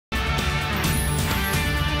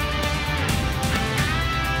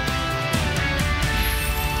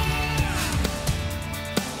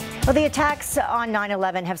Well, the attacks on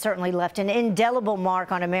 9/11 have certainly left an indelible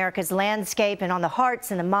mark on America's landscape and on the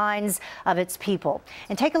hearts and the minds of its people.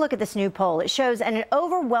 And take a look at this new poll. It shows an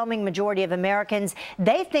overwhelming majority of Americans,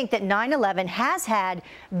 they think that 9/11 has had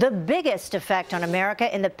the biggest effect on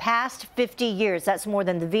America in the past 50 years. That's more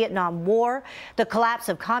than the Vietnam War, the collapse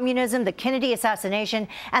of communism, the Kennedy assassination,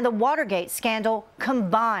 and the Watergate scandal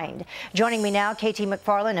combined. Joining me now,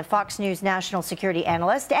 McFarland, a Fox News national security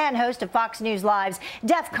analyst and host of Fox News Live's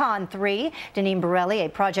DEFCON 3, Deneen Borelli, a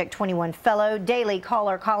Project 21 fellow, Daily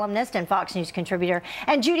Caller columnist and Fox News contributor,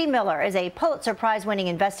 and Judy Miller is a Pulitzer Prize-winning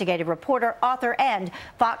investigative reporter, author, and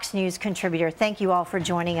Fox News contributor. Thank you all for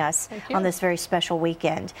joining us on this very special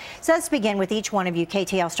weekend. So let's begin with each one of you.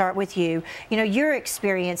 Katie, I'll start with you. You know, your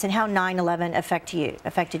experience and how 9/11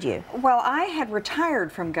 affected you. Well, I had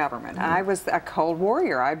retired from government. I was a Cold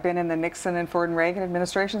Warrior. I'd been in the Nixon and Ford and Reagan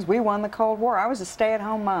administrations. We won the Cold War. I was a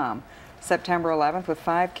stay-at-home mom. September 11th with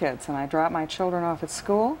 5 kids, and I dropped my children off at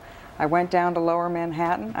school. I went down to Lower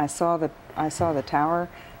Manhattan. I saw the tower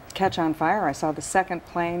catch on fire. I saw the second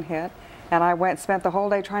plane hit, and I spent the whole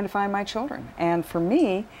day trying to find my children. And for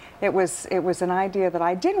me, it was an idea that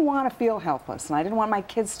I didn't want to feel helpless, and I didn't want my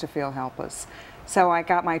kids to feel helpless. So I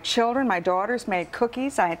got my children, my daughters made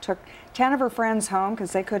cookies. I took 10 of her friends home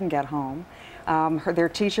because they couldn't get home. Their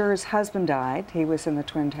teacher's husband died. He was in the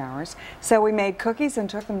Twin Towers. So we made cookies and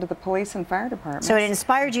took them to the police and fire department. So it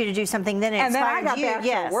inspired you to do something, then it inspired you. And then I got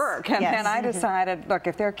back to work. And then I decided, look,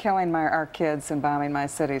 if they're killing our kids and bombing my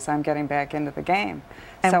cities, I'm getting back into the game.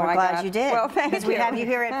 And we're glad you did. Well, thank you. Because we have you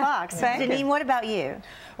here at Fox. Deneen, what about you?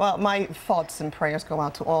 Well, my thoughts and prayers go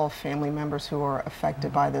out to all family members who are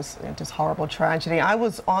affected by this horrible tragedy. I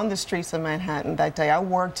was on the streets of Manhattan that day. I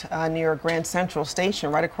worked near Grand Central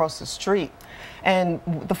Station, right across the street. And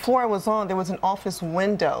the floor I was on, there was an office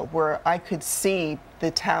window where I could see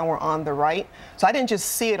the tower on the right. So I didn't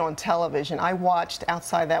just see it on television. I watched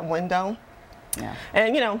outside that window. Yeah.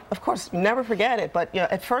 And, you know, of course, never forget it. But, you know,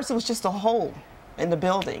 at first it was just a hole in the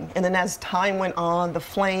building, and then as time went on, the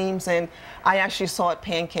flames, and I actually saw it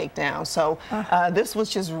pancake down. So this was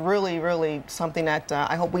just really something that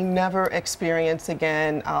I hope we never experience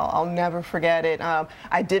again. I'll never forget it.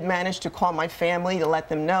 I did manage to call my family to let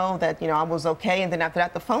them know that, you know, I was okay, and then after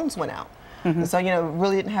that the phones went out. So, you know,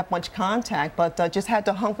 really didn't have much contact, but just had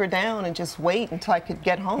to hunker down and just wait until I could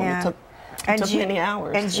get home. Yeah. It took many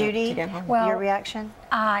hours and Judy, to get home. Well, your reaction?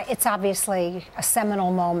 It's obviously a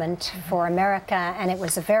seminal moment for America, and it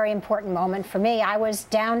was a very important moment for me. I was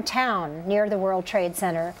downtown near the World Trade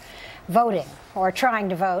Center voting, or trying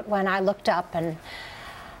to vote, when I looked up and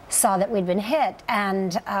saw that we'd been hit.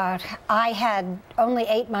 And I had only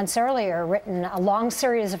 8 months earlier written a long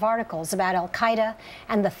series of articles about Al-Qaeda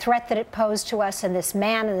and the threat that it posed to us, and this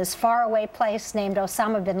man in this faraway place named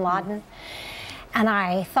Osama bin Laden. And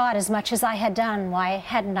I thought, as much as I had done, why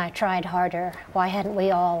hadn't I tried harder? Why hadn't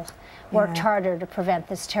we all worked harder to prevent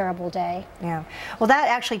this terrible day? Yeah. Well, that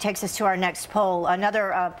actually takes us to our next poll,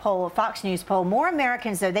 another poll, a Fox News poll. More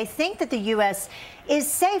Americans, though, they think that the U.S.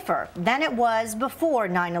 is safer than it was before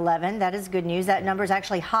 9/11. That is good news. That number is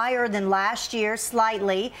actually higher than last year,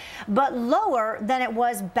 slightly, but lower than it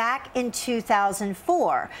was back in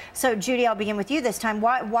 2004. So, Judy, I'll begin with you this time.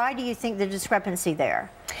 Why do you think the discrepancy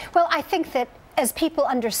there? Well, I think that as people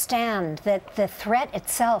understand that the threat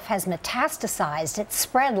itself has metastasized, it's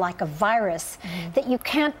spread like a virus, that you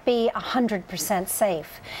can't be 100%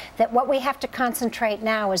 safe. That what we have to concentrate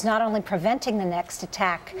now is not only preventing the next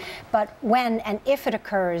attack, but when and if it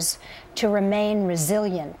occurs, to remain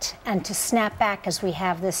resilient and to snap back as we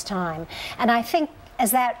have this time. And I think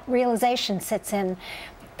as that realization sits in,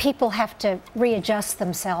 people have to readjust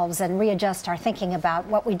themselves and readjust our thinking about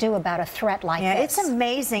what we do about a threat like this. It's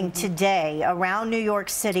amazing today around New York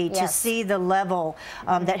City to see the level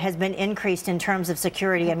that has been increased in terms of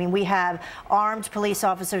security. I mean, we have armed police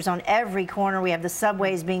officers on every corner. We have the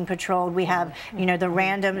subways being patrolled. We have, you know, the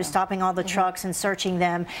random stopping all the trucks and searching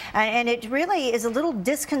them. And it really is a little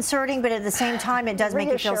disconcerting, but at the same time, it does make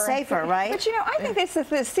you feel safer, right? But, you know, I think this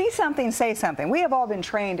is see something, say something. We have all been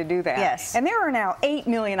trained to do that. Yes. And there are now 8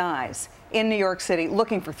 million eyes in New York City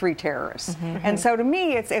looking for 3 terrorists. And so to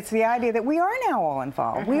me, it's the idea that we are now all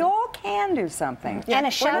involved. We all can do something. And a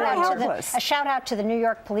shout out to the New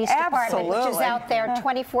York Police Department, which is out there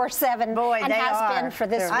 24/7 and has been for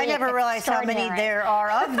this week. I never realized how many there are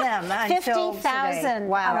of them until 50,000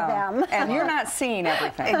 wow. of them. And you're not seeing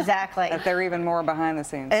everything. Exactly. That they're even more behind the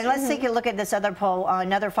scenes. And let's take a look at this other poll,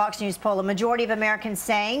 another Fox News poll. A majority of Americans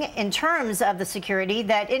saying, in terms of the security,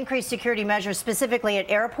 that increased security measures specifically at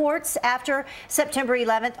airports after after September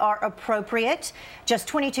 11th are appropriate. Just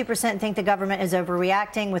 22% think the government is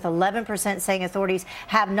overreacting, with 11% saying authorities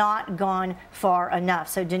have not gone far enough.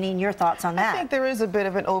 So, Deneen, your thoughts on that? I think there is a bit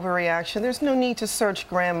of an overreaction. There's no need to search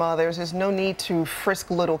grandmothers. There's no need to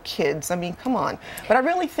frisk little kids. I mean, come on. But I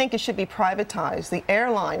really think it should be privatized. The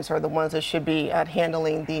airlines are the ones that should be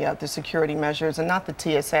handling the security measures, and not the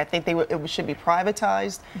TSA. I think it should be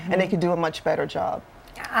privatized, and they could do a much better job.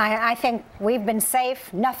 I think we've been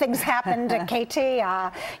safe. Nothing's happened at KT.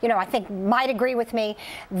 You know, I think might agree with me.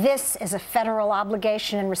 This is a federal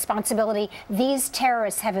obligation and responsibility. These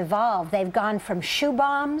terrorists have evolved. They've gone from shoe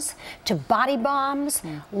bombs to body bombs,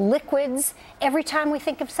 liquids. Every time we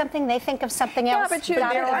think of something, they think of something else. But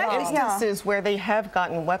there are instances where they have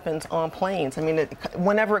gotten weapons on planes. I mean,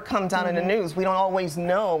 whenever it comes out in the news, we don't always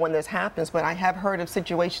know when this happens, but I have heard of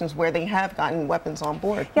situations where they have gotten weapons on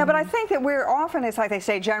board. Yeah, but I think that we're often, it's like they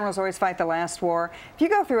say, generals always fight the last war. If you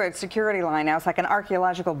go through a security line now, it's like an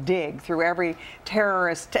archaeological dig through every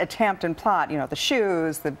terrorist attempt and plot. You know, the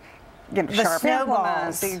shoes, the sharp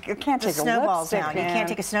snowballs. You can't take snowballs a now. You can't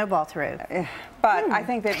take a snowball through. But I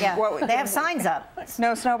think that they have signs up.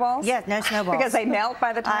 No snowballs? Yeah, no snowballs. Because they melt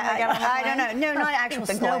by the time they get on the plane? I don't know. No, not actual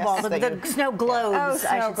snowballs. The snow globes. Oh,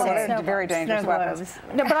 snow globes. Very dangerous weapons.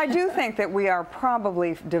 No, but I do think that we are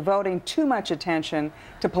probably devoting too much attention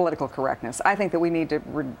to political correctness. I think that we need to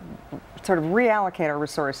sort of reallocate our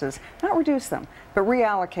resources, not reduce them, but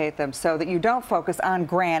reallocate them so that you don't focus on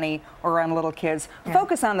granny or on little kids.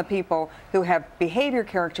 Focus on the people who have behavior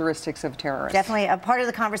characteristics of terrorists. Definitely a part of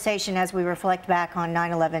the conversation as we reflect back on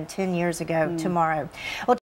 9/11 10 years ago tomorrow. Well,